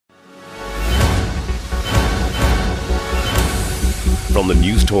From the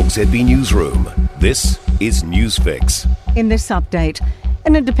Newstalk ZB Newsroom, this is Newsfix. In this update,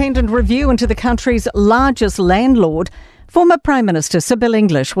 an independent review into the country's largest landlord, former Prime Minister Sir Bill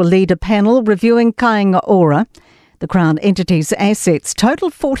English will lead a panel reviewing Kāinga Ora. The Crown entity's assets total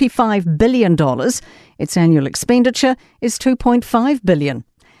 $45 billion. Its annual expenditure is $2.5 billion.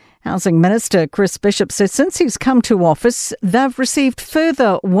 Housing Minister Chris Bishop says since he's come to office, they've received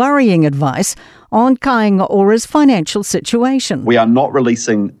further worrying advice on Kāinga Ora's financial situation. We are not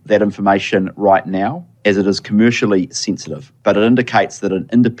releasing that information right now, as it is commercially sensitive, but it indicates that an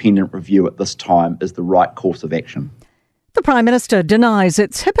independent review at this time is the right course of action. The Prime Minister denies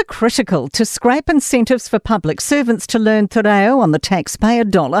it's hypocritical to scrap incentives for public servants to learn te reo on the taxpayer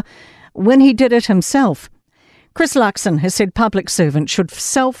dollar when he did it himself. Chris Luxon has said public servants should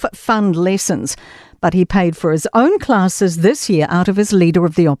self-fund lessons, but he paid for his own classes this year out of his Leader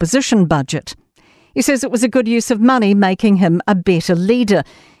of the Opposition budget. He says it was a good use of money, making him a better leader.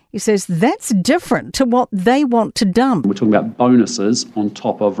 He says that's different to what they want to dump. We're talking about bonuses on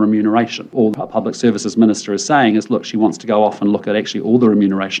top of remuneration. All the Public Services Minister is saying is, look, she wants to go off and look at actually all the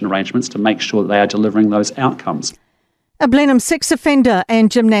remuneration arrangements to make sure that they are delivering those outcomes. A Blenheim sex offender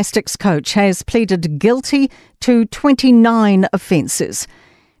and gymnastics coach has pleaded guilty to 29 offences.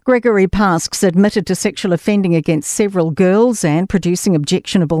 Gregory Pasks admitted to sexual offending against several girls and producing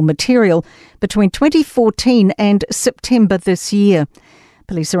objectionable material between 2014 and September this year.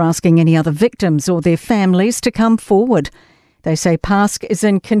 Police are asking any other victims or their families to come forward. They say Pask is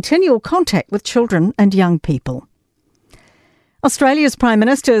in continual contact with children and young people. Australia's Prime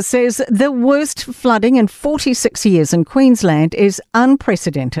Minister says the worst flooding in 46 years in Queensland is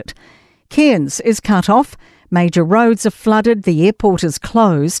unprecedented. Cairns is cut off, major roads are flooded, the airport is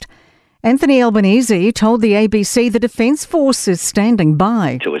closed. Anthony Albanese told the ABC the Defence Force is standing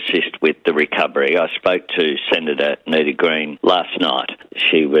by to assist with the recovery. I spoke to Senator Nita Green last night.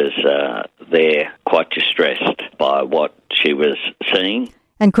 She was there quite distressed by what she was seeing.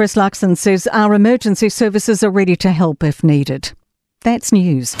 And Chris Luxon says our emergency services are ready to help if needed. That's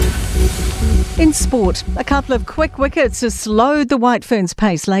news. In sport, a couple of quick wickets has slowed the White Ferns'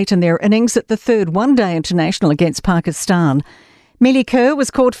 pace late in their innings at the third one-day international against Pakistan. Melly Kerr was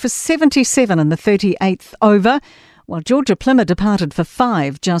caught for 77 in the 38th over, while Georgia Plimmer departed for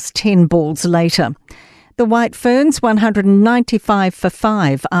 5 just 10 balls later. The White Ferns 195 for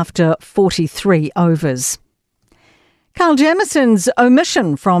 5 after 43 overs. Kyle Jamison's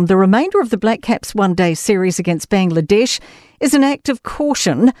omission from the remainder of the Black Caps one-day series against Bangladesh is an act of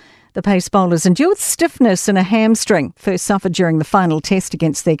caution. The pace bowlers endured stiffness in a hamstring, first suffered during the final test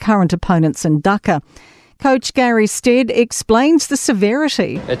against their current opponents in Dhaka. Coach Gary Stead explains the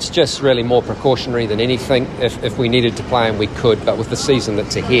severity. It's just really more precautionary than anything. If we needed to play and we could, but with the season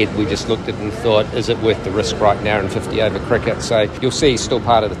that's ahead, we just looked at it and thought, is it worth the risk right now in 50-over cricket? So you'll see he's still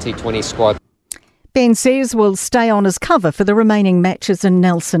part of the T20 squad. Ben Sears will stay on as cover for the remaining matches in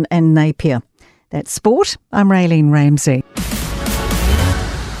Nelson and Napier. That's sport. I'm Raylene Ramsey.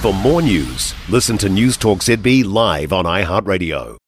 For more news, listen to Newstalk ZB live on iHeartRadio.